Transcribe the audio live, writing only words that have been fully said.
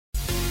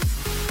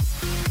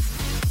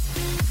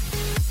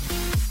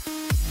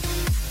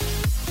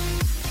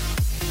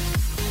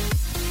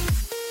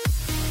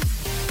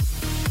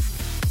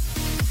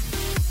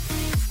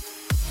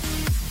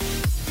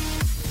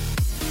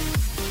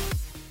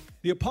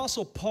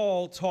Apostle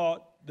Paul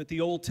taught that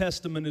the Old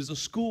Testament is a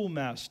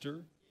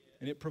schoolmaster,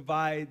 and it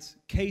provides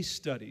case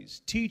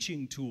studies,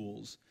 teaching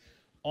tools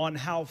on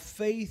how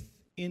faith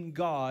in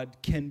God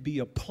can be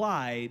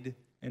applied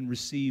and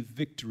receive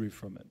victory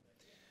from it.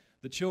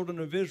 The children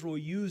of Israel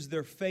used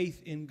their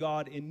faith in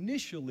God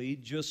initially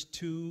just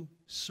to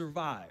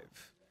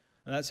survive.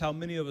 And that's how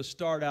many of us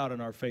start out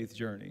in our faith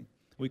journey.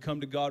 We come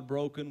to God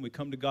broken. We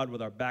come to God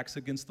with our backs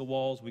against the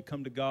walls. We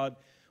come to God,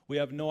 we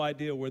have no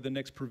idea where the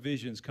next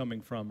provision's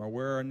coming from or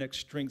where our next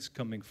strength's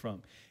coming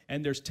from.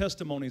 And there's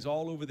testimonies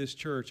all over this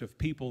church of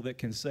people that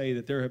can say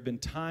that there have been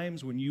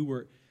times when you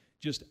were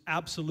just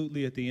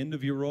absolutely at the end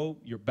of your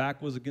rope, your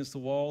back was against the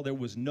wall, there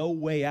was no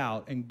way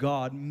out, and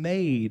God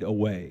made a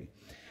way.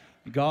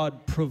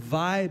 God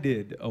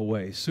provided a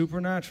way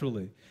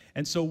supernaturally.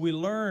 And so we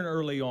learn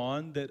early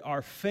on that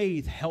our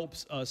faith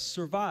helps us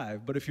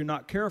survive. But if you're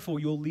not careful,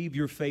 you'll leave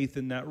your faith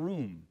in that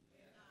room.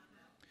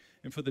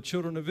 And for the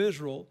children of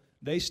Israel,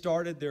 they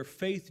started their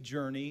faith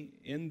journey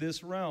in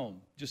this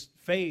realm, just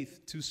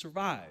faith to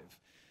survive.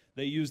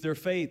 They used their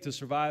faith to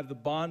survive the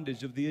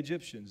bondage of the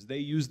Egyptians. They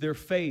used their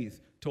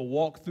faith to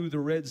walk through the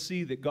Red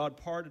Sea that God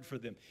parted for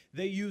them.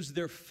 They used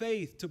their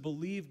faith to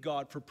believe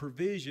God for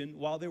provision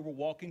while they were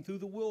walking through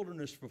the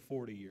wilderness for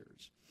 40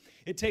 years.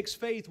 It takes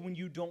faith when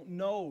you don't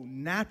know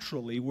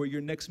naturally where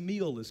your next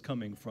meal is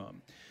coming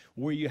from,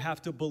 where you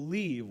have to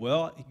believe,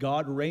 well,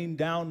 God rained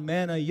down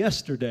manna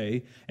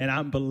yesterday, and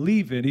I'm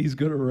believing He's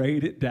going to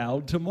rain it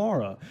down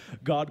tomorrow.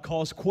 God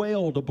caused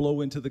quail to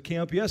blow into the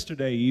camp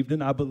yesterday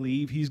evening. I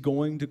believe He's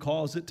going to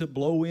cause it to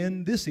blow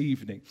in this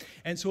evening.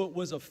 And so it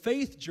was a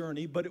faith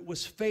journey, but it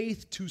was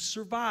faith to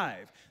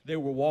survive. They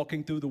were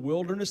walking through the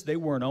wilderness. They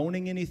weren't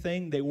owning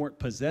anything. They weren't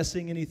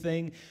possessing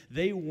anything.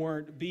 They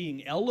weren't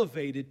being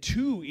elevated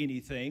to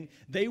anything.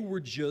 They were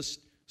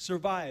just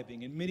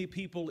surviving. And many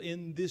people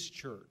in this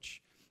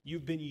church,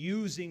 you've been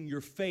using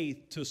your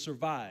faith to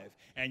survive.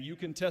 And you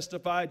can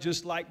testify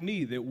just like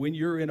me that when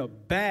you're in a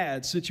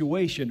bad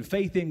situation,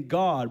 faith in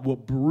God will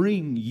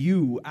bring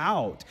you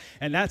out.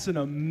 And that's an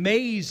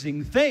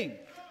amazing thing.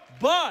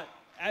 But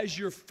as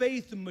your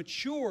faith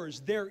matures,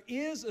 there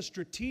is a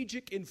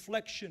strategic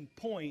inflection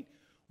point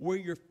where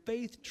your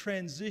faith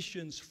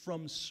transitions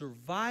from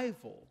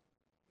survival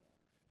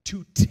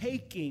to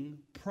taking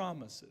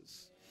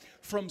promises,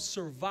 from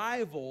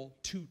survival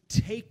to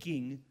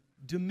taking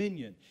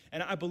dominion.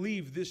 And I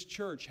believe this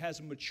church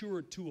has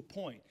matured to a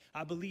point.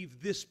 I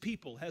believe this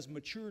people has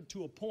matured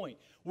to a point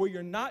where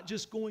you're not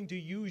just going to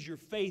use your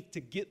faith to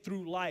get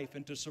through life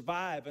and to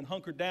survive and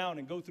hunker down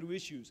and go through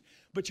issues,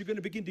 but you're going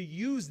to begin to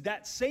use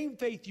that same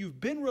faith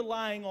you've been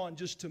relying on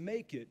just to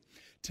make it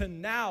to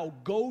now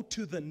go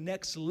to the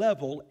next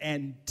level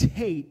and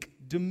take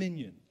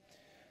dominion.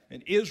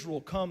 And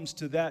Israel comes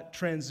to that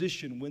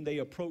transition when they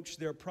approach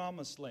their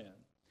promised land.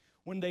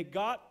 When they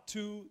got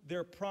to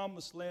their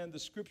promised land, the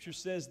scripture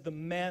says the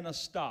manna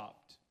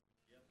stopped.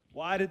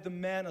 Why did the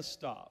manna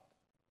stop?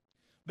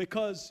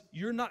 Because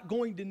you're not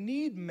going to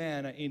need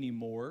manna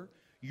anymore.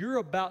 You're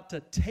about to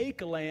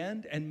take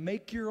land and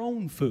make your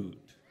own food.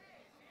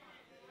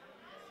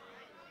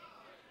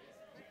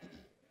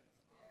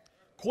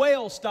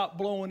 Quail stopped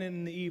blowing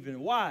in the evening.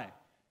 Why?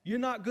 You're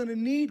not going to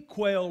need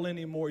quail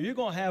anymore. You're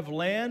going to have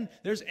land.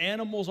 There's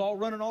animals all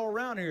running all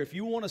around here. If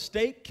you want a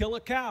steak, kill a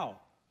cow.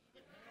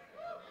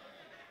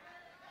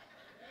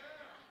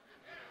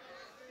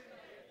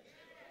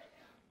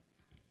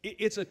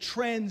 It's a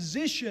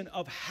transition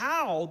of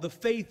how the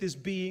faith is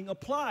being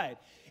applied.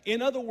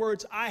 In other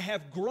words, I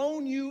have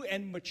grown you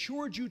and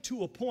matured you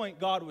to a point,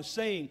 God was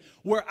saying,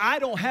 where I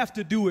don't have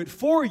to do it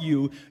for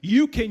you.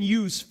 You can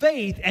use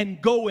faith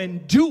and go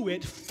and do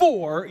it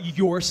for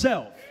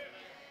yourself.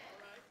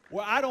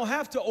 Where I don't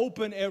have to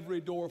open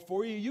every door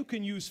for you. You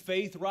can use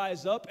faith,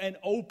 rise up, and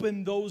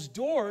open those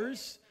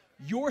doors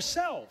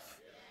yourself.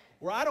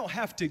 Where I don't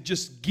have to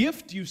just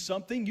gift you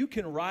something. You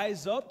can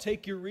rise up,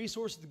 take your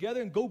resources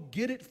together, and go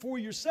get it for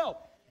yourself.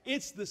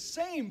 It's the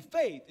same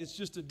faith. It's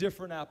just a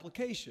different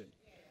application.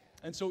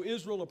 And so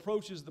Israel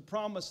approaches the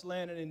promised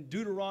land, and in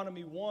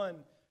Deuteronomy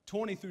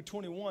 1:20 through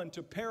 21,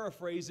 to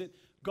paraphrase it,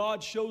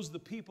 God shows the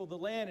people the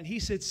land, and He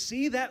said,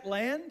 see that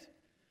land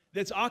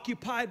that's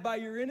occupied by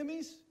your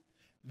enemies?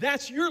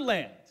 That's your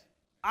land.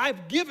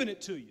 I've given it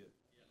to you.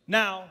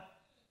 Now,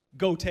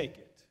 go take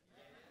it.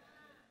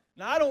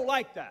 Now, I don't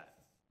like that.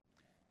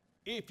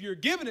 If you're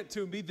giving it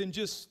to me, then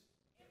just...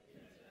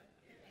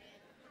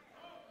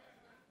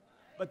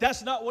 But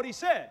that's not what He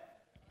said.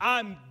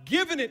 I'm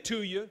giving it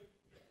to you.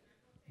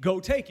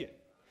 Go take it.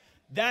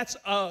 That's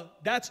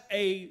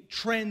a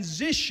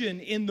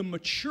transition in the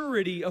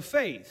maturity of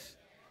faith.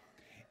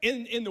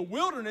 In the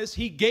wilderness,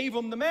 He gave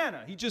them the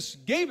manna. He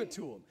just gave it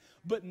to them.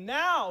 But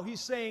now He's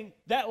saying,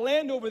 that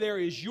land over there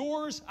is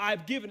yours.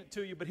 I've given it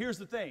to you. But here's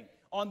the thing.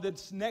 On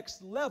this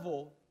next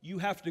level, you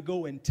have to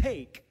go and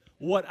take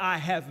what I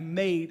have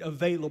made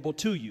available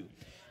to you.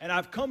 And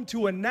I've come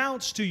to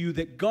announce to you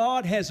that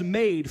God has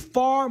made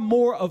far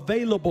more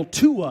available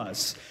to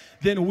us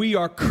than we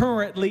are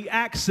currently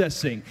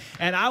accessing.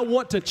 And I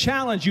want to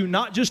challenge you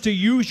not just to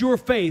use your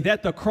faith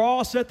at the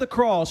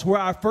cross, where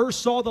I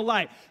first saw the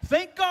light.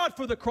 Thank God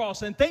for the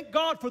cross and thank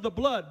God for the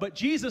blood, but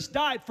Jesus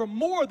died for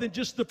more than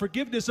just the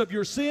forgiveness of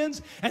your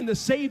sins and the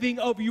saving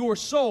of your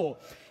soul.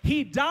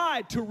 He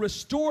died to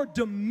restore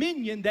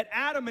dominion that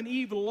Adam and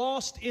Eve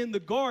lost in the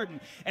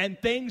garden.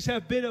 And things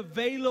have been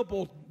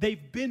available.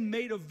 They've been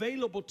made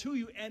available to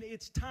you. And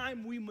it's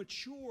time we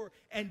mature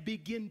and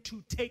begin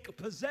to take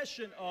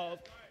possession of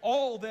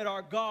all that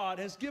our God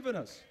has given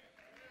us.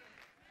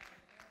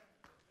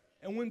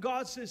 And when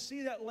God says,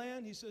 see that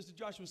land, he says to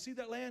Joshua, see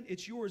that land?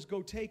 It's yours.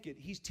 Go take it.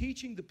 He's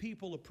teaching the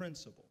people a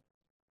principle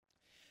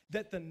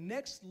that the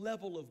next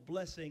level of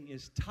blessing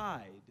is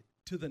tied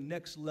to the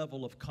next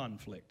level of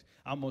conflict.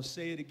 I'm going to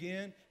say it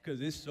again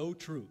because it's so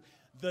true.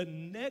 The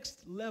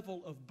next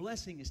level of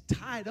blessing is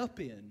tied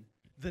up in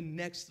the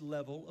next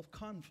level of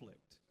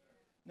conflict.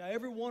 Now,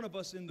 every one of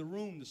us in the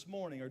room this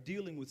morning are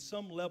dealing with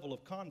some level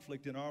of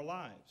conflict in our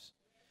lives.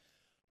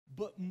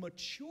 But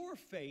mature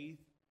faith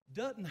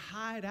doesn't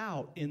hide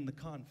out in the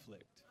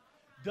conflict,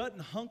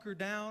 doesn't hunker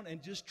down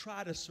and just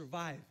try to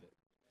survive it.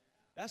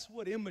 That's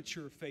what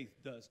immature faith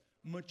does.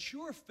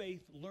 Mature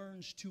faith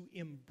learns to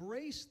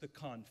embrace the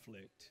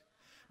conflict,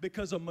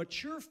 because a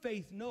mature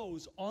faith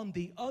knows on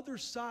the other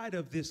side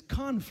of this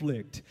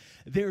conflict,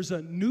 there's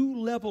a new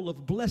level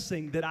of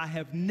blessing that I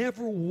have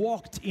never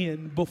walked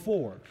in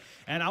before.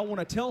 And I want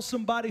to tell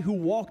somebody who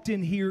walked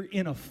in here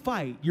in a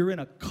fight, you're in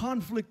a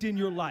conflict in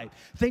your life.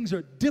 Things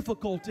are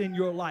difficult in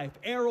your life.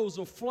 Arrows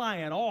are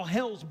flying. All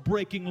hell's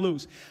breaking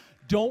loose.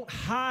 Don't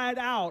hide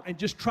out and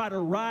just try to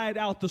ride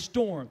out the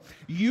storm.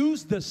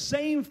 Use the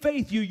same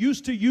faith you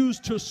used to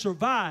use to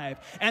survive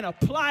and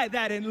apply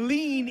that and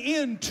lean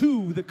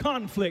into the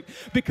conflict,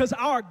 because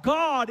our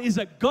God is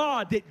a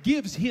God that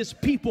gives his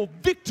people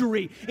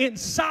victory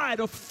inside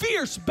of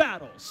fierce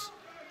battles.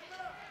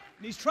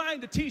 And he's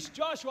trying to teach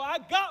Joshua, I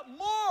got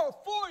more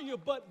for you,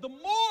 but the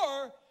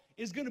more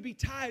is going to be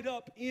tied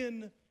up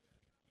in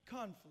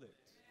conflict.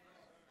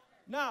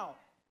 Now,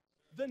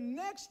 the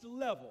next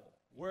level,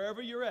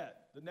 wherever you're at,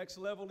 the next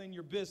level in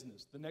your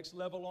business, the next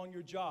level on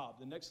your job,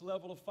 the next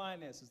level of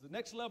finances, the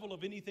next level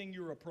of anything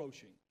you're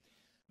approaching,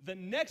 the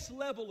next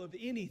level of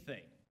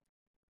anything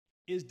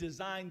is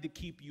designed to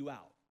keep you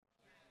out.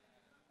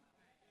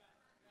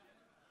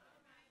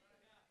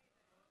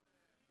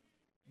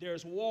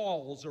 There's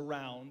walls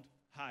around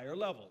higher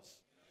levels.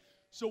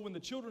 So when the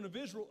children of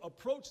Israel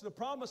approached the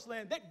promised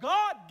land that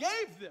God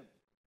gave them,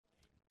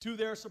 to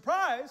their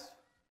surprise,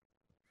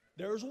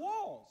 there's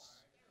walls.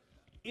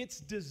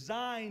 It's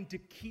designed to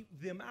keep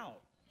them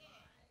out.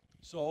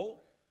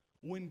 So,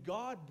 when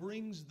God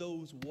brings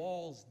those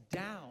walls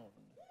down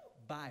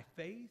by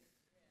faith,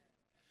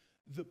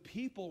 the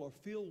people are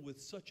filled with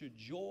such a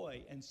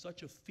joy and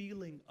such a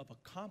feeling of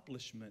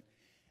accomplishment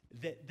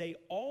that they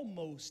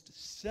almost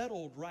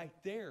settled right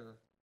there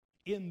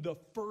in the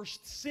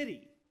first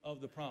city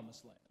of the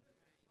promised land.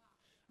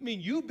 I mean,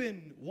 you've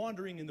been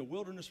wandering in the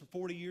wilderness for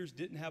 40 years,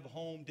 didn't have a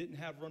home, didn't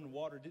have running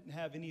water, didn't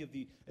have any of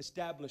the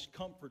established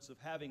comforts of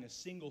having a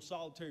single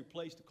solitary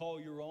place to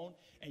call your own,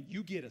 and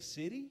you get a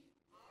city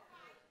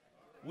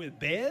with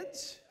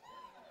beds,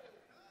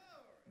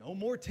 no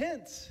more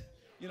tents,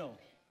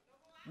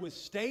 with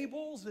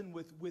stables and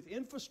with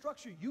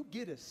infrastructure. You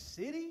get a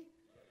city.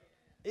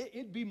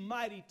 It'd be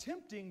mighty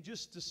tempting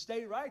just to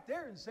stay right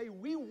there and say,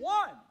 we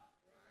won.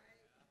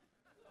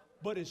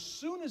 But as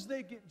soon as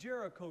they get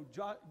Jericho,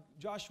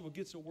 Joshua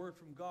gets a word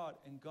from God,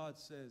 and God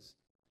says,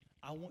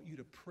 I want you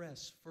to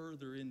press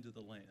further into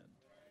the land.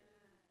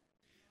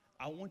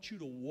 I want you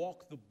to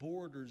walk the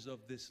borders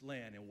of this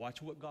land. And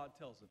watch what God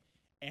tells them.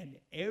 And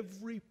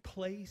every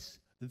place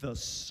the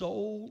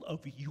sole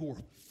of your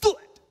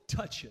foot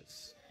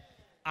touches,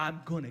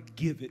 I'm going to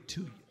give it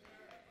to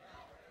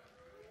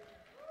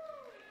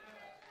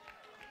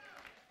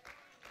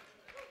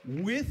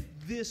you.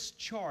 With this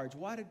charge,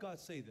 why did God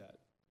say that?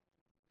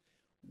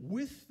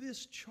 With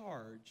this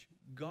charge,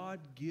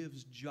 God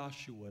gives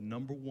Joshua,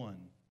 number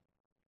one,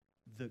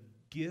 the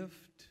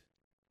gift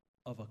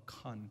of a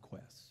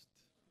conquest.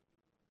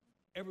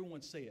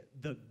 Everyone say it.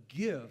 The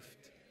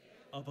gift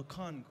of a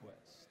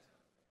conquest.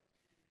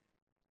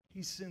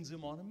 He sends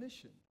him on a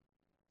mission.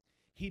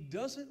 He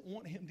doesn't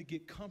want him to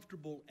get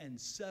comfortable and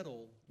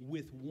settle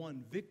with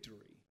one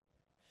victory,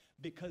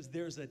 because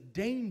there's a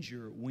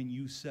danger when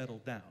you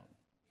settle down.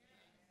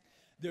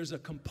 There's a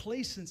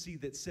complacency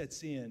that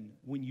sets in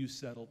when you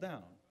settle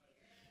down.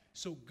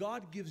 So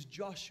God gives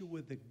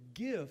Joshua the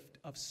gift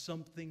of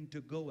something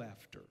to go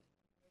after.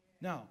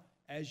 Now,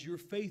 as your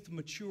faith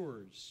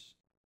matures,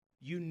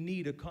 you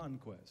need a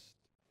conquest.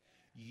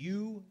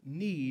 You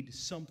need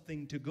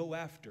something to go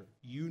after.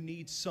 You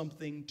need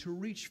something to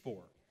reach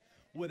for.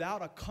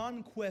 Without a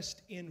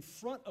conquest in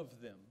front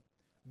of them,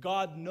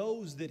 God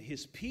knows that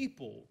his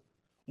people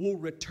will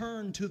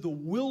return to the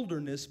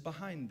wilderness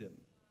behind them.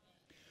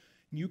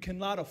 You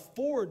cannot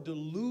afford to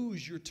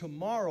lose your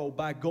tomorrow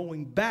by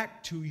going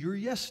back to your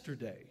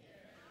yesterday.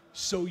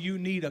 So you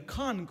need a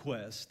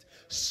conquest,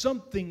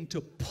 something to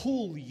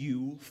pull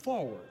you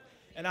forward.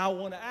 And I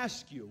want to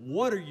ask you,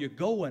 what are you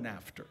going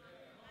after?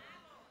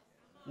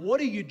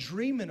 What are you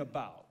dreaming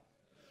about?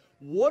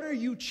 What are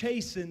you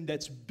chasing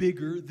that's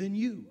bigger than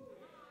you?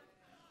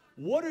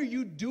 What are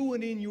you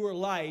doing in your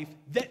life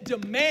that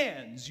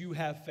demands you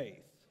have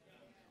faith?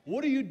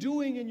 What are you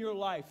doing in your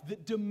life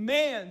that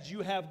demands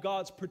you have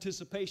God's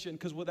participation?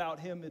 Because without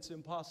Him, it's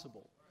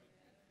impossible.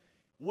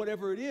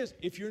 Whatever it is,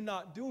 if you're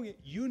not doing it,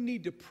 you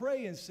need to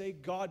pray and say,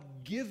 God,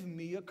 give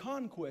me a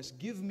conquest.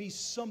 Give me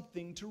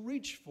something to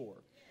reach for.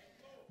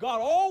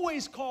 God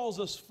always calls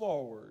us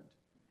forward,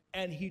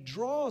 and He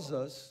draws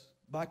us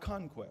by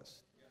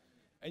conquest.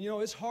 And you know,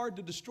 it's hard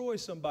to destroy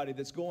somebody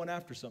that's going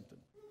after something.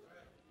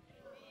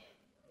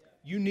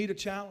 You need a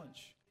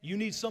challenge. You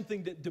need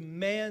something that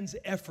demands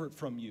effort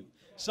from you.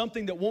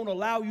 Something that won't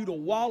allow you to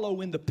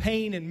wallow in the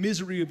pain and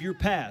misery of your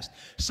past.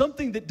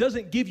 Something that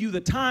doesn't give you the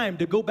time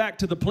to go back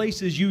to the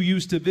places you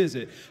used to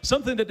visit.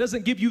 Something that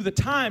doesn't give you the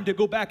time to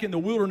go back in the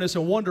wilderness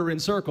and wander in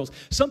circles.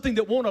 Something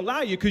that won't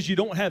allow you because you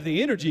don't have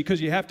the energy,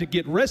 because you have to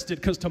get rested,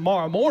 because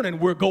tomorrow morning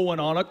we're going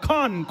on a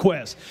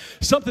conquest.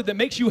 Something that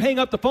makes you hang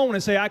up the phone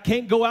and say, I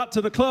can't go out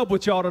to the club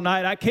with y'all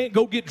tonight. I can't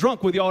go get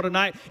drunk with y'all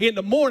tonight. In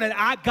the morning,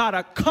 I got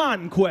a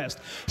conquest.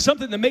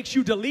 Something that makes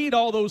you delete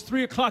all those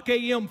 3 o'clock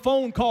a.m.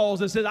 phone calls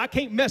that says, I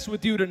can't mess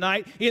with you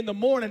tonight. In the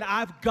morning,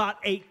 I've got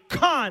a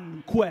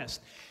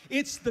conquest.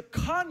 It's the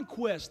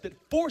conquest that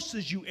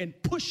forces you and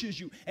pushes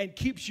you and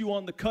keeps you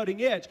on the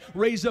cutting edge.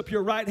 Raise up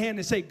your right hand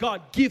and say,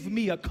 God, give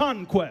me a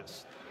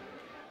conquest.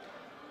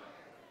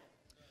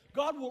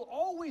 God will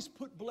always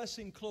put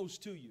blessing close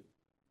to you,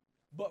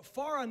 but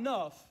far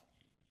enough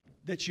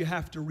that you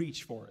have to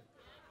reach for it.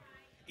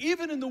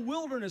 Even in the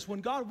wilderness,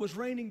 when God was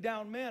raining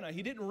down manna,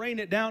 He didn't rain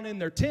it down in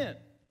their tent.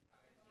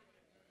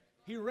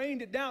 He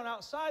rained it down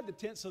outside the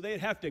tent so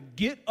they'd have to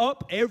get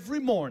up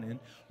every morning,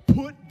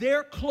 put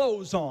their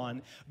clothes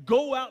on,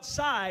 go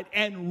outside,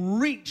 and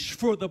reach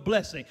for the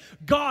blessing.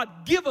 God,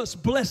 give us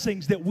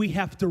blessings that we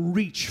have to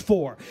reach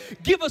for.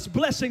 Give us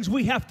blessings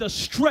we have to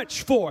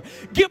stretch for.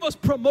 Give us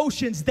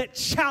promotions that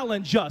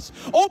challenge us.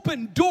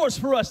 Open doors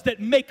for us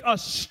that make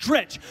us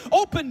stretch.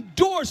 Open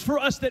doors for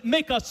us that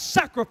make us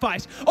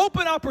sacrifice.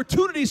 Open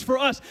opportunities for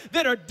us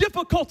that are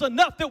difficult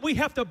enough that we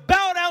have to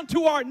bow down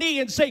to our knee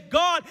and say,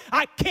 God,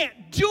 I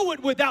can't do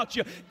it without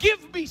you.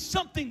 Give me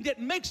something that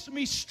makes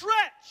me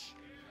stretch.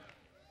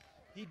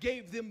 He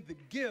gave them the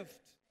gift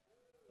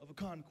of a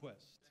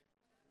conquest.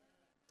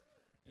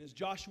 And as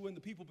Joshua and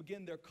the people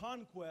began their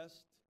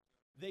conquest,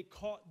 they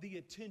caught the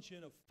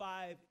attention of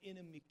 5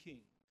 enemy kings.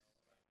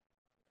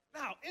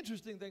 Now,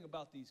 interesting thing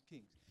about these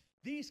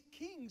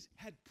kings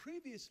had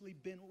previously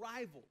been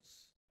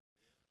rivals.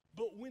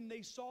 But when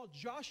they saw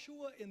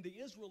Joshua and the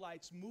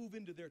Israelites move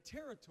into their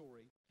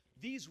territory,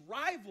 these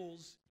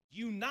rivals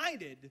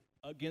united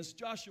against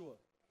Joshua.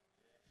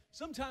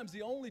 Sometimes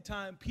the only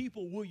time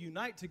people will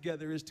unite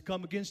together is to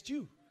come against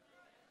you.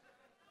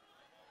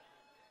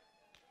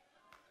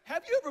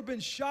 Have you ever been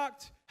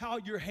shocked how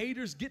your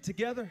haters get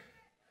together?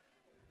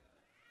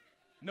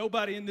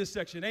 Nobody in this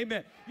section,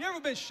 amen. You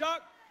ever been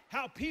shocked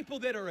how people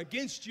that are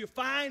against you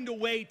find a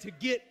way to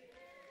get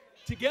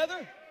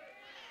together?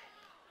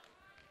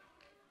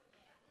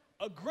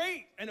 A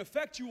great and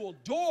effectual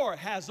door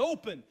has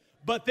opened,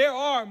 but there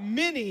are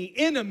many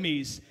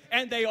enemies,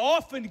 and they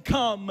often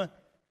come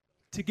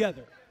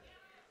together.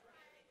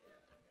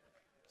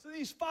 So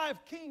these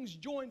 5 kings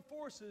join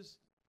forces,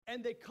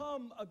 and they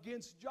come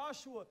against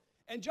Joshua.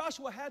 And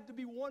Joshua had to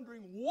be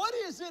wondering, what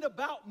is it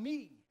about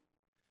me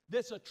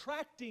that's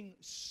attracting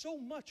so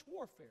much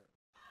warfare?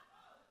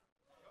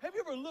 Have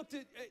you ever looked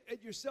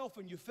at yourself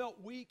and you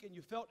felt weak and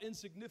you felt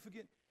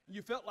insignificant and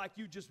you felt like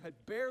you just had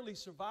barely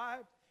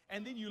survived?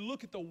 And then you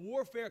look at the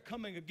warfare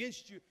coming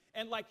against you,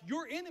 and like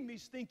your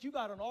enemies think you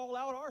got an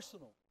all-out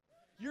arsenal.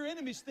 Your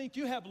enemies think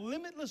you have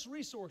limitless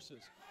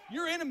resources.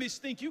 Your enemies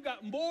think you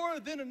got more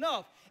than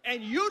enough,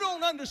 and you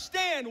don't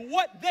understand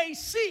what they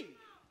see.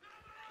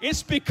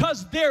 It's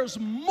because there's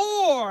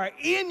more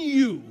in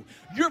you.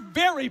 Your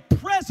very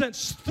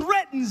presence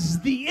threatens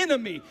the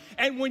enemy.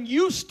 And when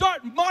you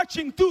start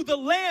marching through the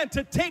land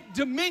to take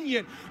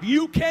dominion,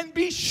 you can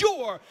be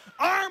sure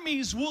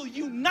armies will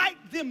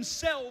unite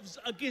themselves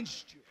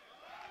against you.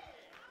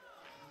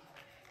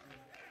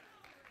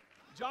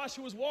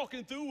 Joshua's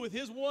walking through with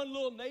his one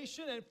little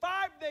nation, and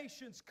 5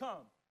 nations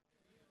come.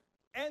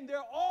 And they're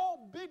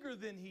all bigger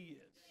than he is.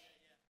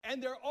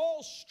 And they're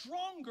all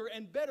stronger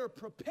and better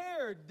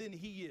prepared than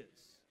he is.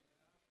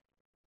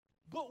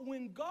 But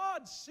when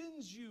God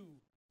sends you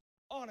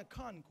on a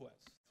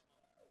conquest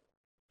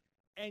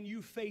and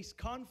you face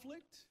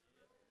conflict,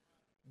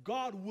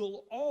 God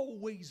will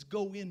always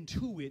go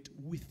into it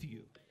with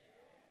you.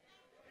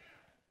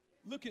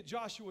 Look at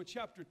Joshua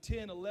chapter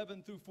 10,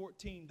 11 through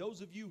 14.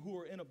 Those of you who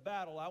are in a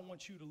battle, I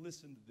want you to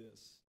listen to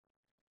this.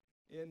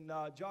 In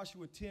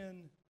Joshua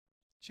 10,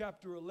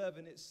 chapter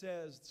 11, it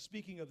says,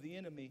 speaking of the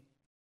enemy,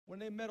 when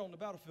they met on the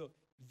battlefield,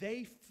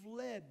 they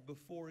fled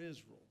before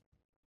Israel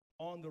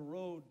on the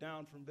road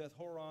down from Beth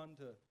Horon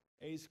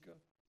to Azekah.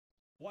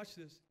 Watch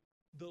this.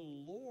 The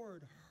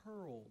Lord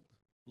hurled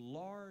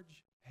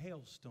large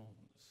hailstones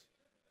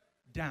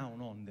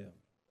down on them.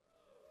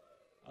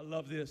 I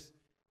love this.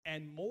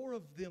 And more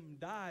of them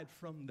died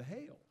from the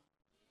hail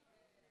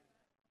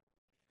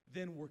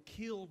than were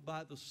killed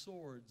by the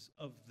swords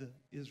of the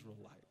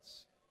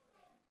Israelites.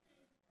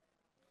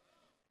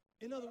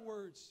 In other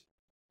words,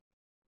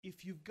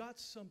 if you've got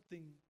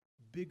something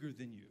bigger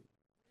than you,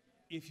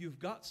 if you've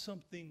got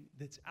something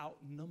that's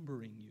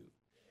outnumbering you,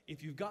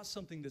 if you've got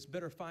something that's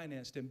better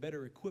financed and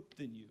better equipped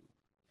than you,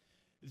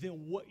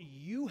 then what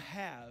you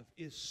have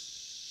is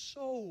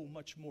so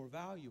much more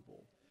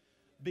valuable,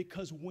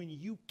 because when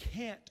you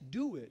can't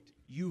do it,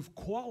 you've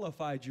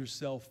qualified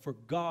yourself for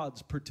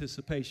God's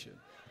participation.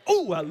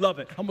 Oh, I love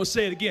it. I'm going to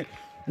say it again.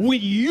 When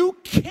you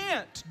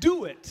can't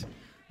do it,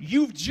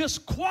 you've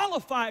just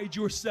qualified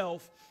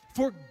yourself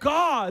for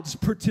God's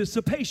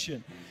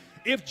participation.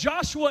 If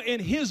Joshua and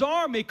his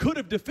army could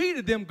have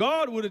defeated them,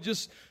 God would have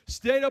just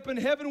stayed up in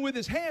heaven with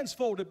his hands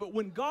folded. But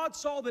when God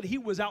saw that he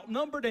was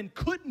outnumbered and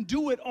couldn't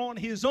do it on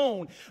his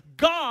own,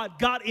 God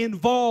got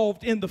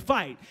involved in the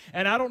fight.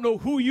 And I don't know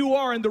who you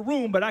are in the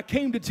room, but I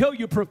came to tell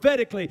you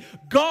prophetically,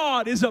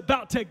 God is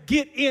about to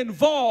get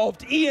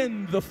involved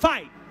in the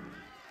fight.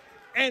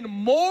 And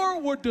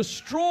more were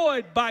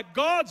destroyed by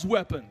God's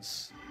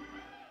weapons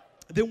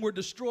than were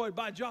destroyed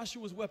by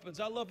Joshua's weapons.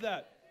 I love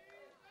that.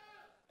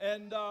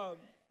 And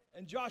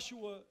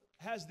Joshua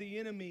has the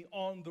enemy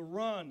on the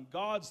run.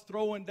 God's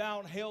throwing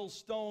down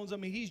hailstones. I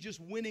mean, he's just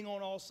winning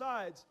on all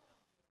sides.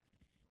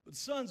 But the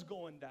sun's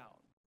going down.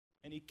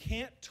 And he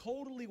can't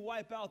totally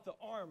wipe out the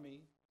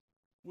army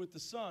with the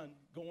sun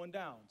going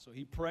down. So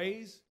he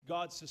prays.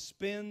 God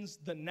suspends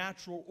the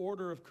natural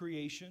order of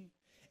creation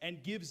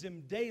and gives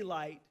him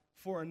daylight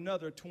for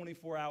another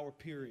 24-hour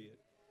period.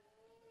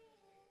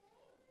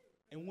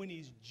 And when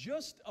he's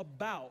just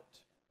about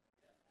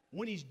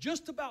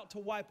to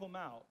wipe them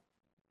out,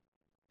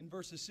 in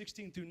verses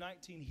 16 through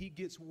 19, he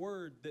gets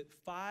word that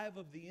 5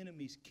 of the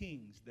enemy's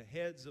kings, the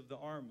heads of the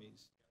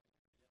armies,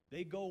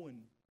 they go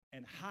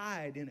and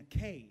hide in a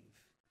cave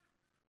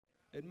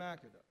at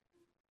Makkedah.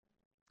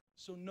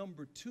 So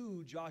number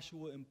 2,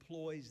 Joshua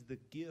employs the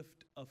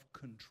gift of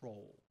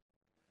control.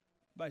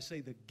 Everybody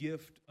say the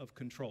gift of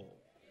control.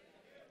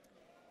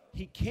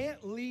 He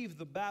can't leave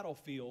the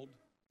battlefield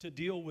to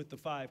deal with the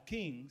 5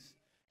 kings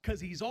because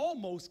he's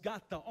almost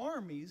got the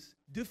armies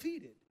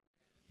defeated.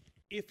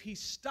 If he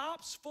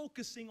stops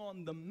focusing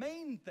on the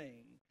main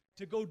thing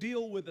to go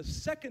deal with a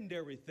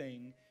secondary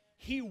thing,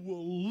 he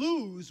will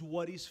lose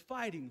what he's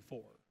fighting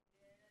for.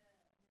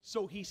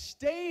 So he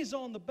stays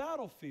on the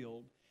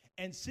battlefield,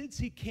 and since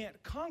he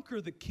can't conquer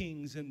the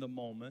kings in the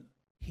moment,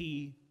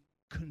 he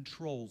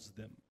controls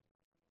them.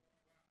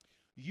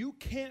 You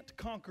can't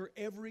conquer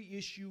every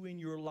issue in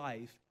your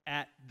life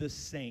at the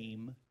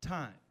same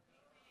time.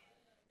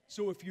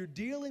 So if you're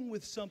dealing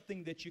with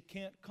something that you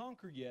can't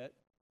conquer yet,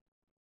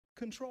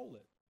 control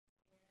it.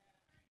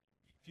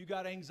 If you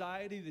got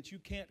anxiety that you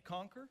can't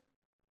conquer,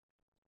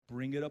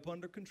 bring it up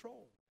under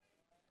control.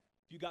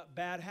 If you got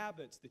bad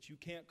habits that you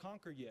can't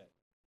conquer yet,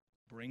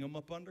 bring them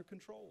up under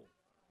control.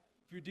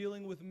 If you're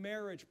dealing with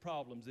marriage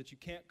problems that you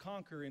can't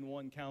conquer in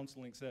one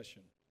counseling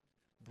session,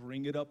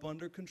 bring it up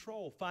under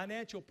control.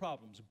 Financial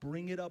problems,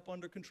 bring it up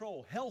under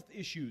control. Health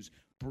issues,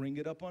 bring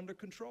it up under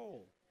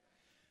control.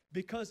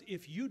 Because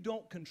if you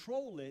don't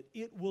control it,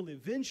 it will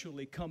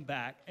eventually come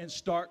back and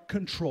start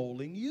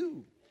controlling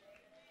you.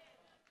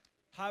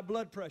 High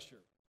blood pressure.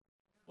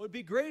 Well, it'd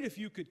be great if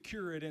you could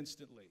cure it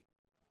instantly.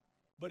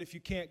 But if you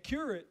can't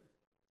cure it,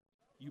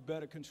 you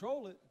better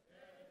control it.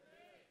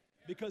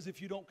 Because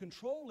if you don't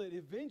control it,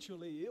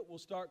 eventually it will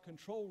start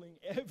controlling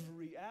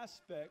every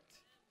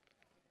aspect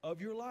of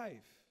your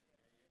life.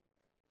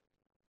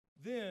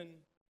 Then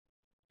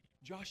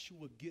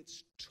Joshua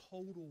gets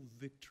total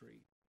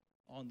victory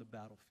on the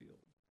battlefield.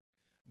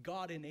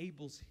 God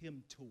enables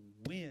him to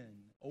win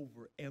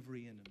over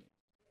every enemy.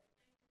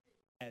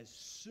 As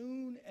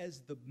soon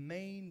as the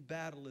main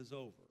battle is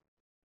over,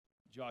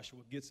 Joshua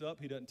gets up,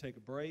 he doesn't take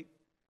a break,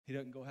 he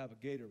doesn't go have a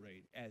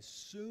Gatorade. As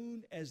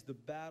soon as the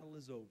battle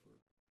is over,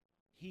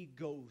 he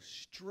goes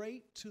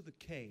straight to the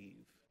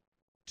cave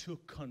to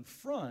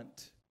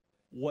confront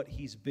what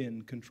he's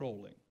been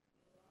controlling.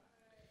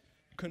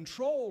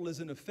 Control is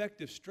an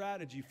effective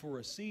strategy for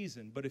a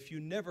season, but if you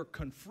never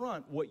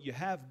confront what you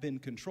have been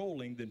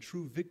controlling, then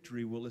true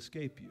victory will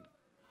escape you.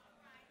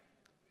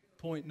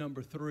 Point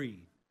number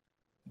 3,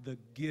 the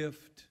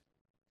gift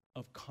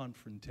of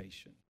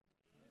confrontation.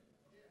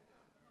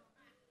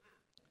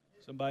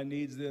 Somebody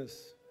needs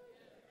this.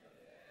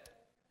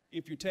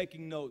 If you're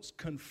taking notes,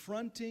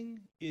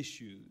 confronting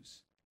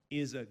issues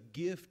is a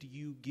gift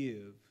you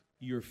give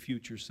your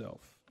future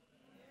self.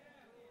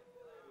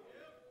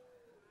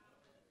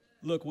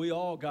 Look, we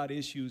all got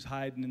issues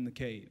hiding in the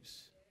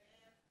caves.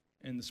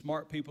 And the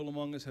smart people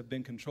among us have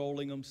been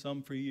controlling them,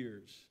 some for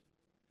years.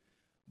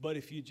 But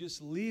if you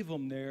just leave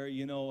them there,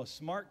 you know, a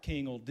smart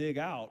king will dig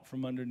out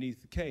from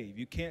underneath the cave.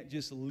 You can't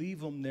just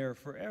leave them there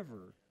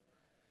forever.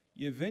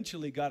 You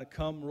eventually got to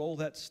come roll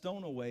that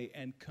stone away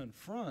and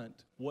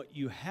confront what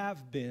you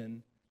have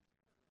been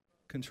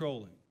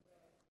controlling.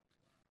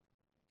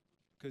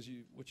 because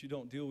what you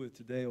don't deal with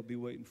today will be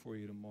waiting for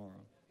you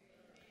tomorrow.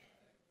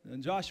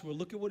 And Joshua,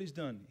 look at what he's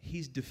done.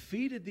 He's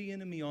defeated the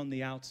enemy on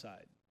the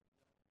outside.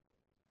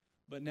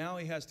 But now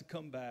he has to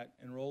come back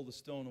and roll the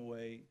stone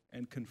away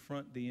and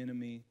confront the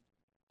enemy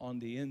on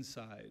the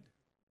inside.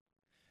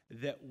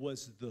 That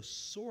was the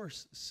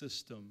source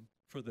system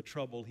for the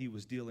trouble he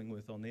was dealing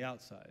with on the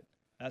outside.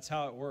 That's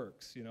how it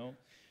works, you know.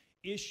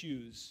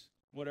 Issues,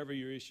 whatever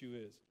your issue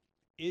is,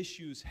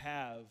 issues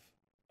have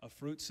a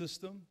fruit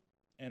system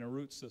and a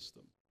root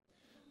system.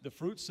 The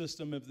fruit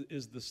system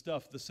is the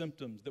stuff, the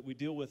symptoms that we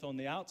deal with on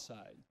the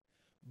outside.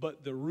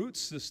 But the root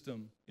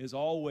system is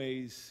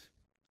always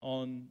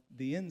on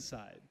the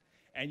inside.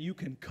 And you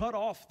can cut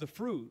off the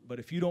fruit, but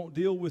if you don't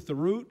deal with the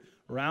root,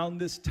 around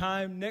this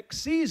time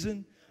next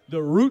season,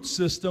 the root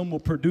system will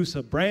produce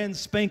a brand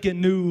spanking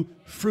new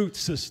fruit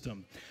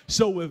system.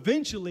 So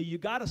eventually you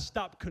got to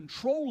stop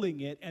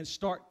controlling it and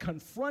start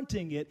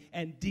confronting it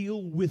and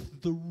deal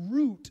with the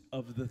root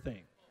of the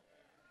thing.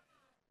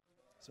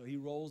 So he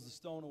rolls the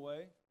stone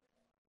away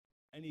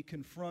and he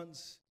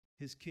confronts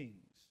his kings.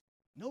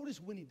 Notice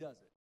when he does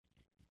it.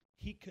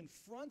 He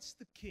confronts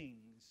the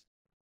kings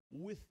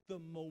with the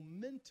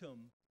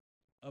momentum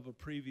of a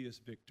previous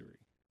victory.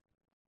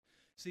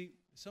 See,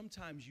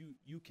 sometimes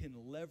you can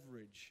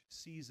leverage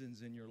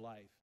seasons in your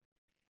life.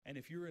 And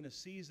if you're in a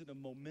season of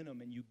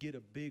momentum and you get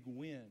a big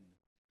win,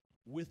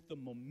 with the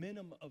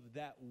momentum of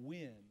that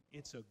win,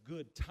 it's a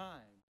good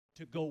time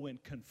to go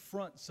and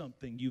confront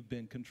something you've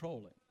been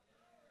controlling.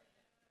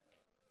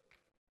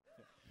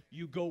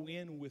 You go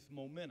in with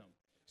momentum.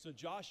 So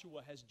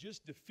Joshua has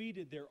just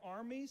defeated their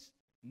armies.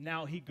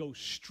 Now he goes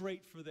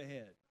straight for the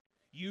head,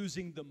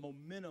 using the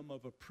momentum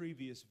of a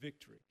previous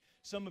victory.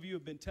 Some of you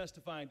have been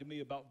testifying to me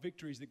about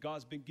victories that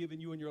God's been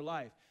giving you in your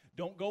life.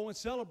 Don't go and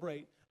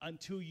celebrate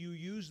until you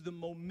use the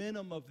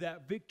momentum of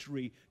that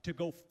victory to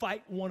go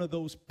fight one of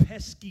those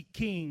pesky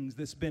kings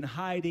that's been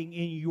hiding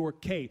in your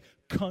cave.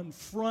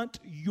 Confront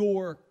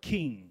your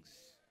kings.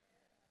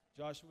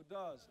 Joshua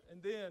does.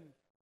 And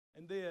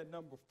then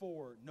number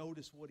 4,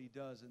 notice what he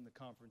does in the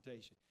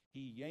confrontation.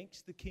 He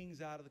yanks the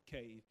kings out of the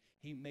cave.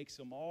 He makes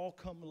them all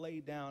come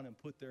lay down and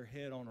put their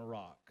head on a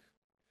rock.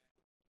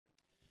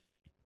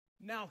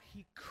 Now,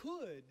 he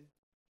could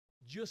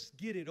just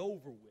get it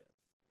over with.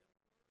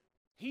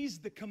 He's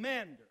the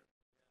commander.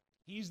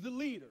 He's the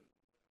leader,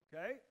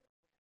 okay?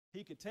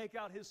 He could take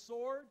out his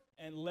sword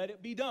and let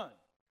it be done.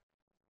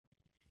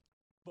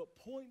 But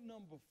point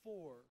number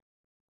 4,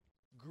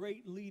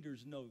 great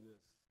leaders know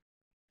this.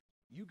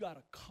 You got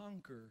to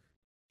conquer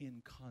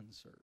in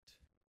concert.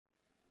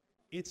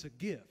 It's a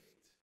gift.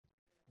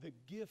 The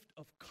gift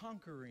of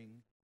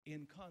conquering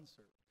in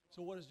concert.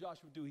 So what does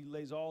Joshua do? He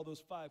lays all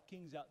those 5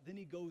 kings out. Then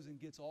he goes and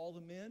gets all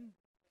the men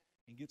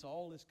and gets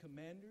all his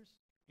commanders.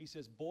 He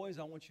says, boys,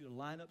 I want you to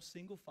line up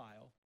single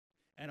file,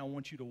 and I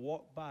want you to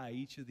walk by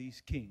each of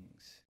these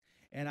kings.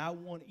 And I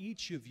want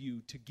each of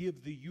you to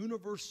give the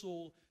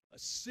universal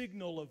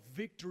signal of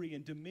victory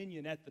and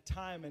dominion at the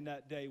time in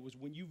that day was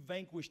when you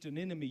vanquished an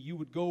enemy, you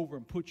would go over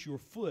and put your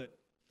foot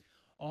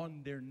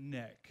on their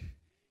neck.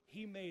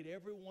 He made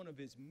every one of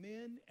his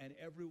men and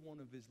every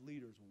one of his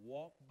leaders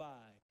walk by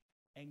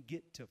and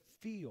get to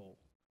feel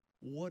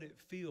what it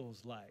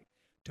feels like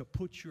to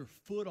put your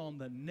foot on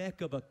the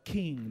neck of a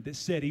king that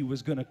said he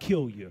was going to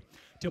kill you,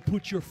 to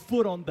put your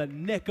foot on the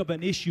neck of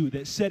an issue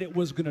that said it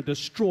was going to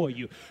destroy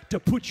you, to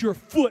put your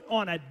foot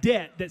on a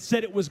debt that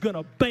said it was going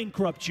to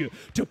bankrupt you,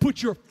 to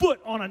put your foot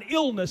on an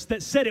illness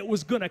that said it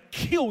was going to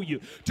kill you,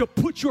 to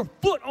put your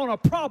foot on a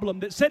problem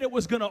that said it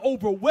was going to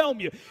overwhelm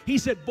you. He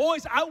said,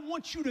 boys, I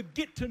want you to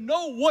get to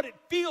know what it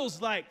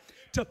feels like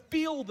to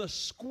feel the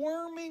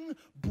squirming,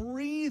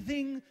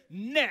 breathing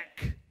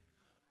neck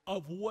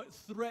of what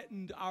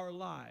threatened our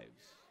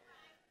lives.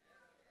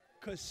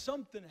 Because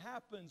something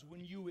happens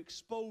when you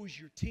expose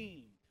your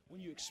team,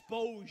 when you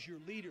expose your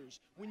leaders,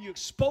 when you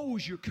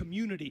expose your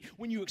community,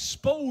 when you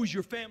expose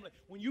your family.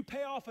 When you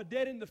pay off a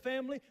debt in the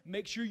family,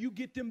 make sure you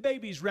get them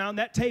babies around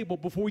that table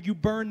before you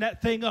burn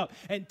that thing up.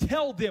 And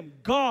tell them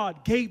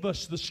God gave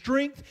us the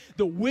strength,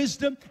 the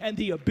wisdom, and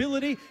the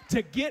ability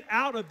to get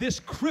out of this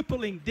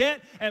crippling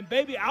debt. And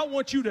baby, I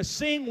want you to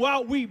sing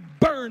while we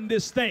burn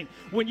this thing.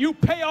 When you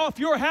pay off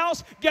your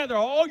house, gather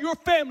all your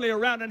family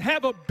around and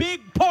have a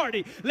big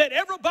party. Let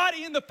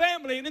everybody in the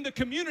family and in the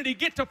community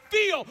get to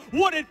feel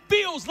what it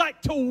feels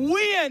like to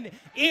win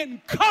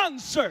in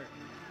concert.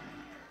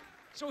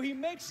 So he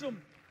makes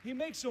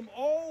them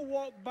all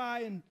walk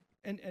by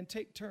and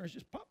take turns,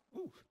 just pop,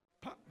 ooh,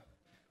 pop,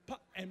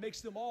 pop, and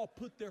makes them all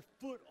put their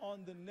foot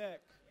on the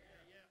neck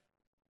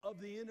of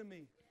the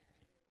enemy,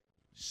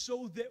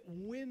 so that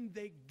when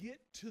they get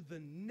to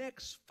the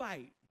next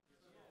fight,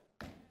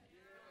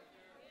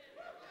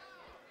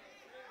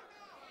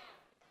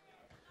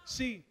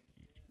 see,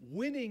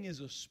 winning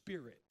is a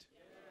spirit.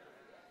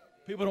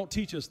 People don't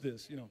teach us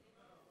this, you know.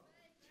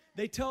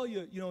 They tell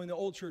you, you know, in the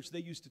old church, they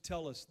used to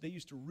tell us, they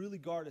used to really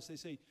guard us. They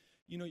say,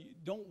 you know,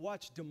 don't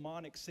watch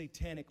demonic,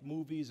 satanic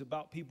movies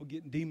about people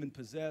getting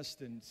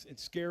demon-possessed and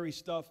scary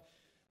stuff.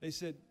 They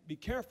said, be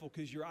careful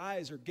because your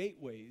eyes are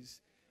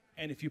gateways.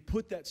 And if you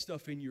put that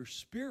stuff in your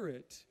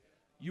spirit,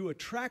 you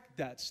attract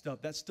that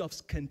stuff. That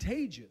stuff's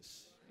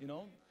contagious, you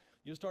know.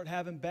 You'll start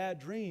having bad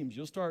dreams.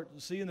 You'll start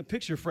seeing the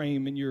picture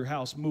frame in your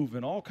house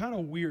moving, all kind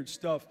of weird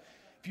stuff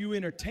if you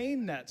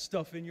entertain that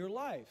stuff in your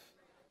life.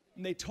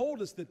 And they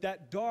told us that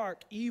that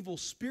dark, evil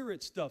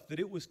spirit stuff, that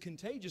it was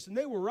contagious, and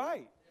they were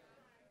right.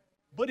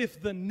 But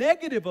if the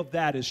negative of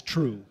that is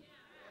true,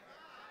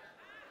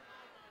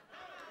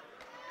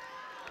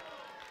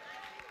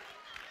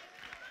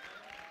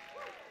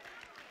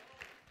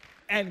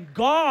 and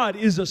God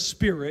is a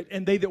spirit,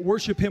 and they that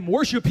worship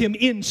him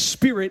in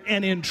spirit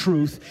and in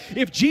truth.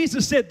 If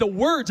Jesus said, the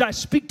words I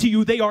speak to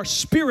you, they are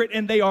spirit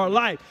and they are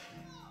life.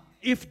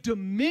 If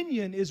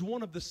dominion is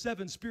one of the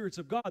 7 spirits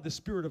of God, the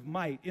spirit of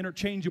might,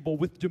 interchangeable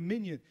with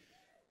dominion,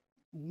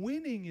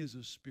 winning is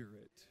a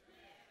spirit,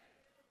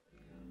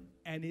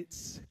 and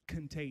it's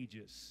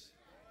contagious.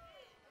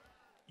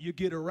 You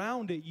get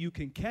around it, you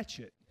can catch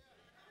it.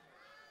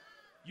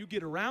 You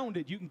get around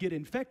it, you can get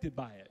infected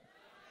by it.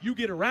 You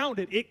get around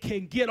it, it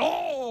can get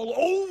all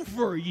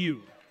over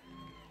you.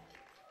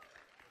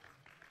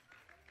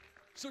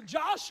 So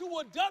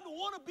Joshua doesn't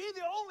want to be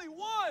the only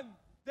one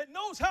that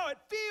knows how it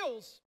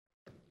feels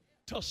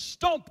to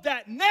stomp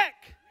that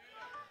neck.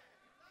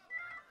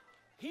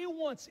 He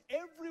wants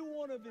every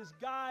one of his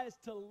guys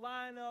to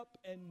line up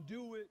and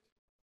do it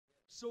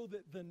so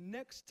that the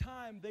next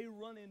time they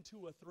run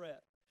into a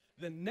threat,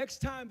 the next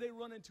time they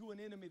run into an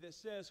enemy that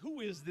says, who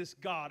is this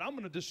God? I'm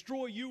going to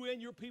destroy you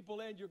and your people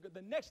and your God.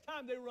 The next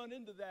time they run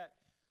into that,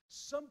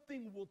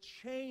 something will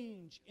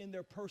change in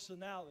their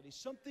personality.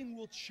 Something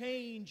will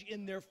change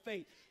in their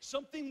faith.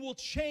 Something will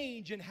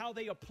change in how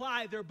they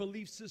apply their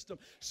belief system.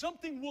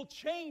 Something will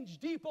change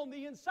deep on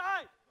the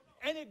inside.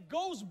 And it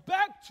goes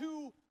back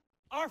to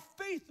our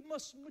faith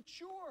must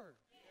mature.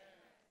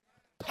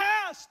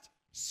 Past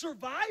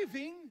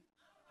surviving,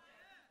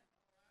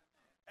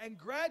 and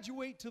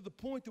graduate to the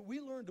point that we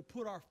learn to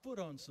put our foot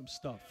on some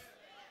stuff.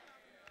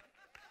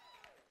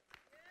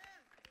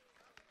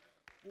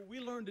 Well, we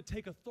learn to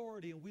take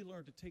authority and we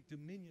learn to take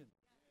dominion.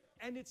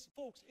 And it's,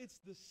 folks, it's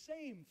the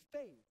same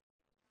faith.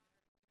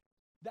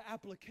 The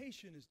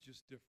application is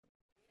just different.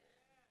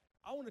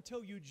 I want to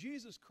tell you,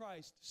 Jesus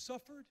Christ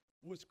suffered,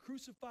 was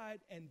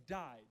crucified, and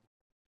died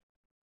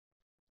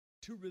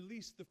to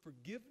release the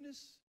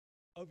forgiveness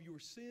of your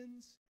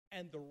sins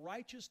and the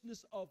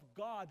righteousness of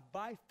God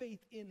by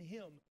faith in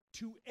him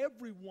to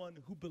everyone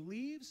who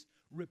believes,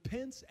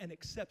 repents, and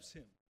accepts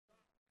him.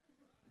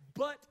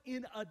 But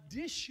in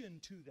addition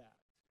to that,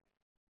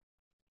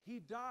 he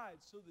died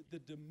so that the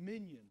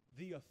dominion,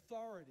 the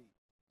authority,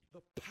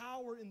 the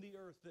power in the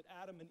earth that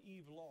Adam and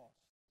Eve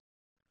lost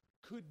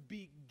could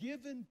be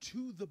given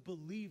to the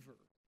believer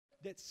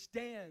that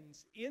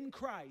stands in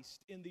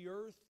Christ in the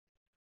earth,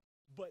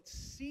 but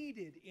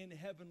seated in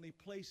heavenly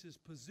places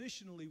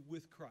positionally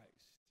with Christ.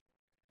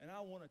 And I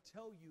want to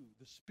tell you,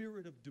 the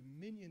spirit of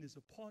dominion is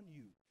upon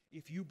you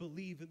if you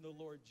believe in the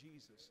Lord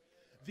Jesus.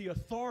 The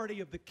authority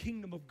of the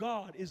kingdom of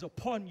God is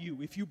upon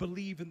you if you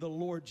believe in the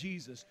Lord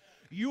Jesus.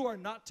 You are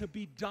not to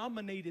be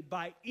dominated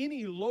by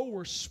any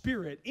lower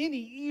spirit, any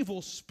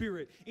evil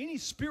spirit, any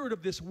spirit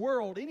of this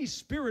world, any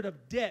spirit of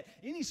debt,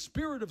 any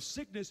spirit of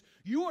sickness.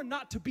 You are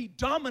not to be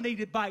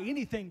dominated by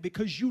anything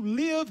because you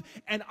live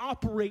and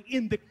operate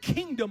in the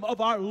kingdom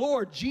of our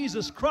Lord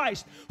Jesus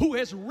Christ, who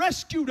has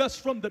rescued us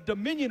from the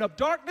dominion of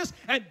darkness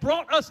and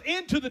brought us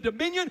into the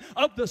dominion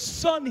of the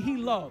Son he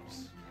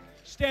loves.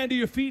 Stand to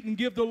your feet and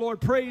give the Lord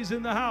praise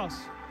in the house.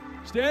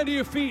 Stand to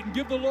your feet and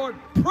give the Lord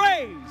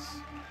praise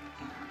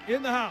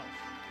in the house.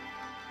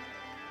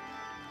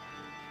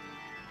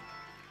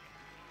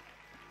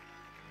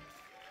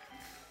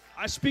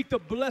 I speak the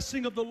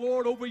blessing of the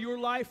Lord over your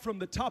life from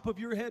the top of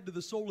your head to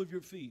the sole of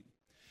your feet.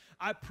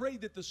 I pray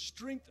that the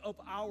strength of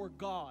our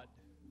God,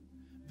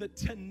 the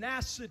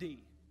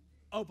tenacity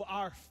of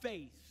our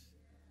faith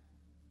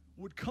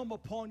would come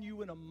upon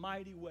you in a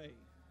mighty way.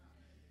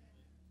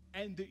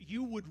 And that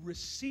you would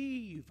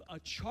receive a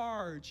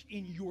charge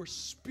in your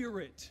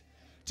spirit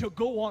to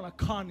go on a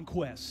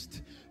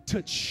conquest,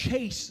 to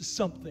chase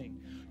something,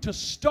 to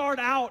start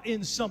out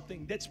in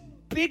something that's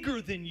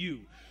bigger than you,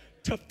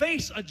 to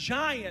face a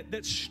giant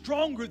that's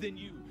stronger than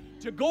you,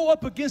 to go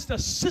up against a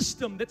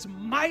system that's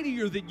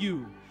mightier than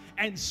you,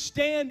 and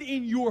stand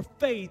in your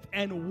faith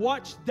and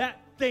watch that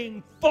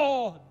thing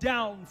fall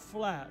down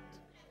flat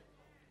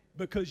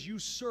because you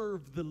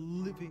serve the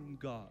living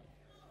God.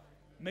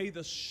 May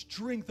the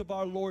strength of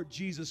our Lord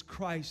Jesus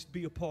Christ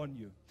be upon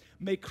you.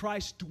 May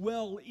Christ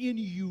dwell in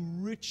you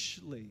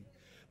richly.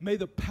 May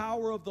the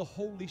power of the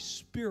Holy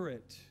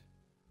Spirit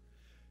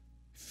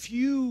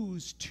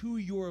fuse to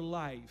your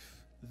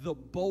life the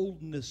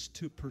boldness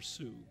to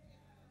pursue.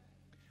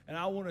 And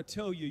I want to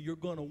tell you, you're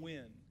going to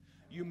win.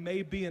 You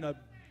may be in a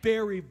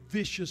very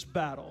vicious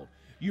battle.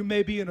 You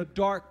may be in a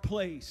dark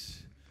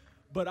place.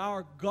 But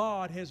our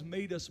God has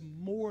made us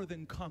more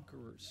than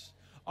conquerors.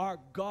 Our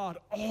God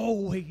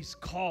always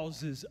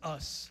causes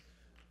us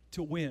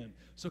to win.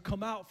 So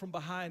come out from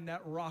behind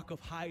that rock of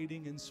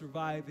hiding and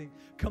surviving.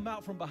 Come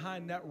out from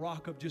behind that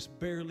rock of just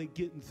barely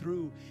getting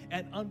through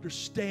and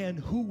understand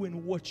who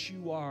and what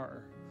you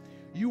are.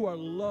 You are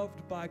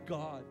loved by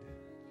God.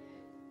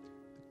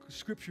 The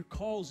Scripture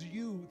calls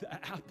you the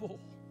apple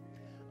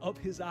of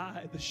His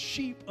eye, the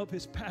sheep of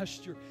His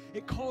pasture.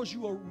 It calls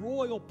you a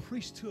royal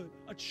priesthood,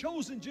 a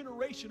chosen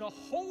generation, a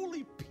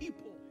holy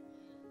people.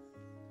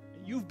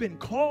 And you've been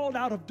called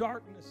out of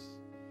darkness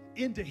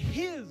into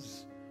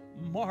His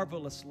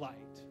marvelous light.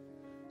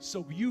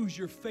 So use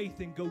your faith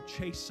and go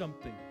chase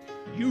something.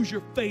 Use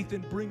your faith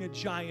and bring a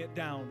giant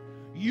down.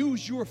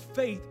 Use your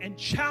faith and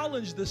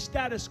challenge the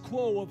status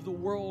quo of the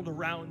world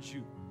around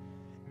you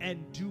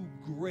and do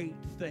great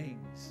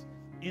things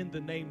in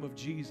the name of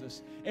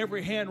Jesus.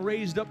 Every hand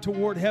raised up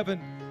toward heaven,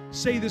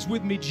 say this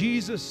with me.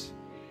 Jesus,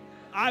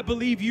 I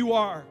believe you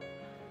are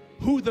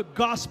who the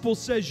gospel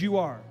says you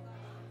are.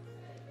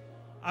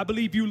 I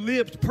believe you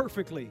lived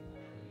perfectly.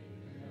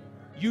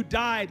 You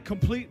died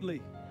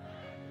completely.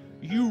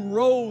 You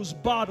rose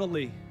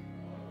bodily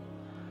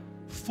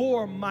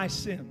for my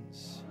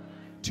sins,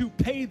 to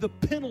pay the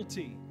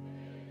penalty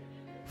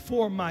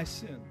for my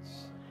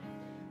sins.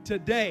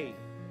 Today,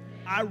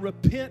 I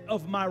repent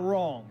of my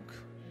wrong.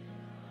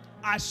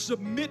 I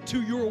submit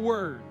to your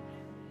word.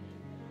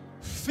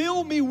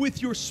 Fill me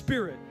with your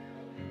Spirit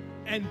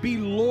and be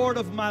Lord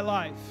of my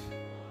life.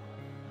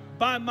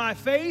 By my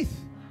faith,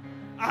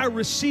 I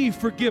receive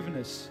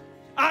forgiveness.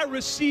 I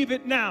receive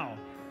it now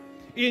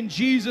in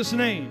Jesus'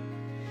 name.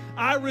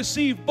 I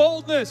receive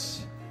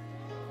boldness,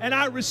 and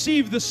I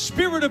receive the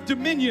spirit of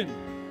dominion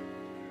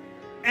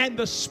and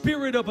the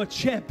spirit of a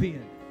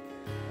champion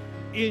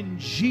in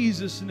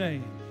Jesus'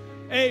 name.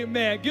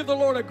 Amen. Give the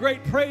Lord a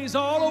great praise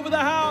all over the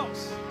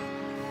house.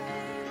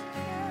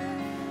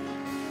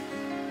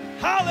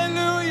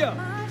 Hallelujah.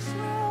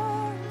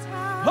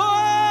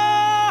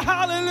 Oh,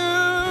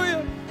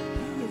 hallelujah.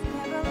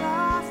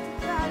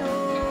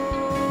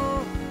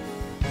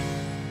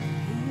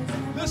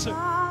 Listen,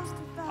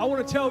 I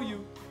want to tell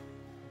you,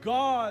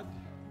 God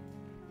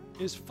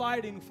is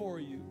fighting for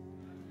you.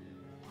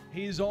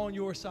 He's on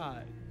your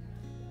side.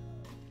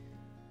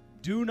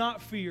 Do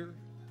not fear.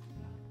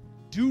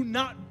 Do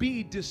not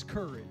be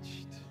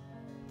discouraged.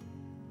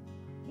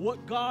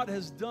 What God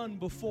has done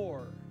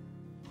before,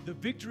 the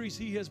victories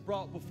He has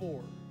brought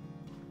before,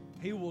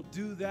 He will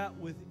do that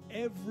with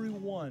every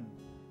one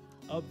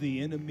of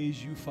the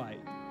enemies you fight.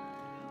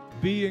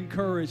 Be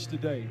encouraged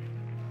today.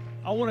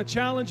 I want to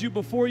challenge you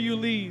before you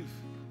leave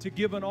to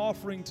give an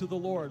offering to the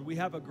Lord. We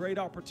have a great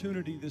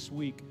opportunity this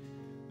week.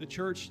 The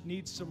church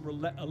needs some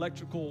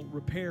electrical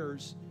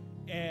repairs,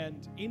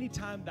 and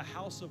anytime the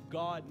house of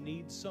God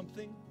needs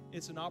something,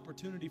 it's an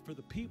opportunity for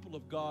the people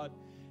of God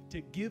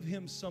to give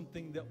Him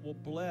something that will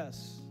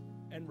bless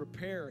and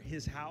repair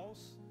His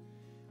house.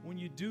 When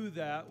you do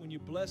that, when you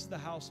bless the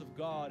house of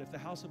God, if the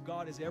house of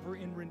God is ever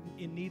in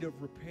need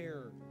of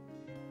repair,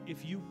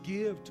 if you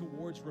give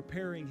towards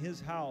repairing His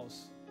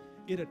house,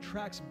 it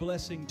attracts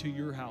blessing to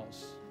your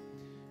house.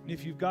 And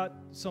if you've got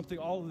something,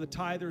 all of the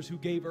tithers who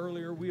gave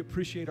earlier, we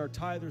appreciate our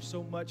tithers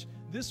so much.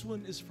 This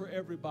one is for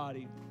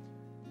everybody.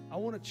 I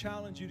want to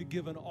challenge you to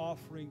give an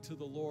offering to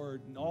the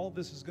Lord. And all of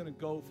this is going to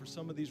go for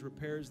some of these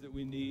repairs that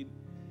we need.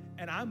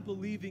 And I'm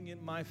believing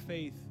in my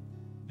faith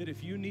that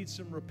if you need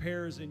some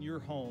repairs in your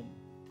home,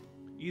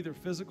 either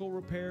physical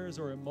repairs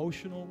or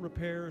emotional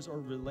repairs or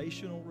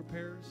relational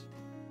repairs,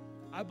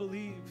 I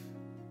believe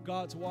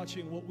God's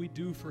watching what we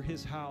do for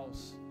His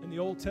house. In the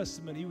Old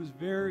Testament, He was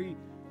very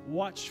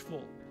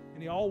watchful,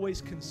 and He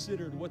always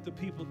considered what the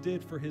people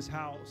did for His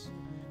house.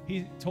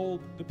 He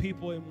told the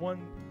people in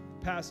one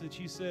passage,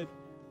 He said,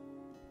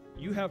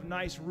 you have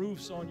nice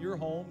roofs on your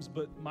homes,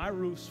 but my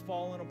roof's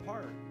fallen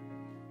apart.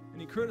 And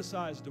He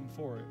criticized them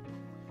for it.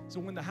 So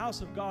when the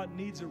house of God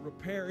needs a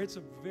repair, it's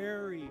a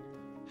very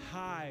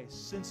high,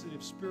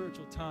 sensitive,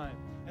 spiritual time.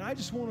 And I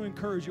just want to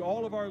encourage you,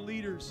 all of our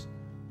leaders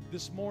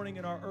this morning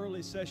in our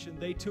early session,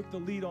 they took the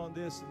lead on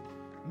this.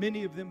 And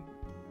many of them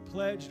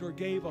pledged or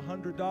gave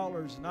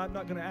 $100. And I'm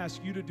not going to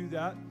ask you to do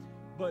that.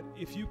 But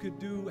if you could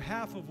do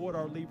half of what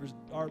our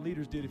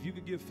leaders did, if you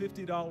could give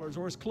 $50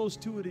 or as close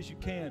to it as you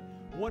can,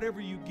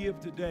 whatever you give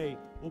today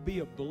will be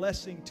a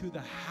blessing to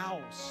the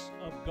house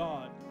of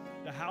God.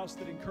 The house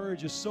that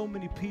encourages so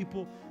many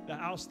people, the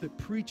house that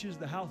preaches,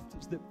 the house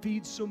that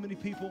feeds so many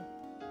people.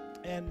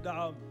 And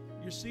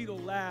your seed will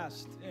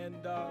last and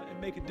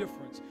make a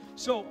difference.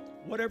 So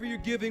whatever you're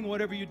giving,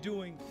 whatever you're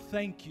doing,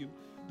 thank you.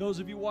 Those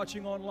of you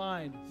watching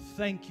online,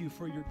 thank you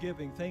for your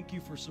giving. Thank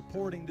you for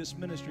supporting this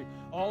ministry.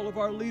 All of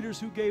our leaders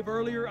who gave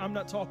earlier, I'm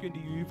not talking to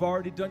you. You've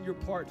already done your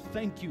part.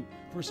 Thank you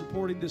for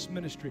supporting this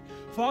ministry.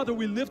 Father,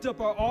 we lift up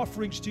our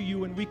offerings to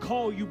you and we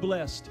call you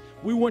blessed.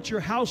 We want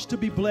your house to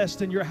be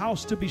blessed and your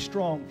house to be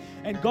strong.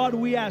 And God,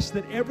 we ask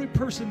that every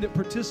person that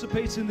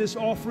participates in this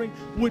offering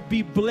would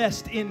be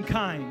blessed in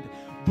kind.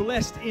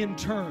 blessed in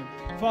turn.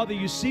 Father,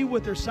 you see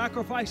what they're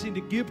sacrificing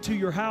to give to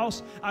your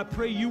house. I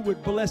pray you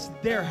would bless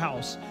their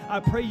house. I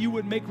pray you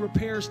would make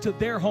repairs to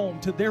their home,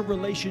 to their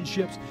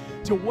relationships,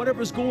 to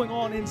whatever's going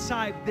on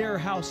inside their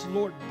house.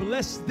 Lord,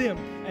 bless them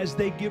as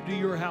they give to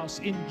your house.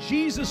 In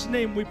Jesus'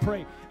 name we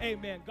pray.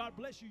 Amen. God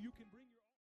bless you. You can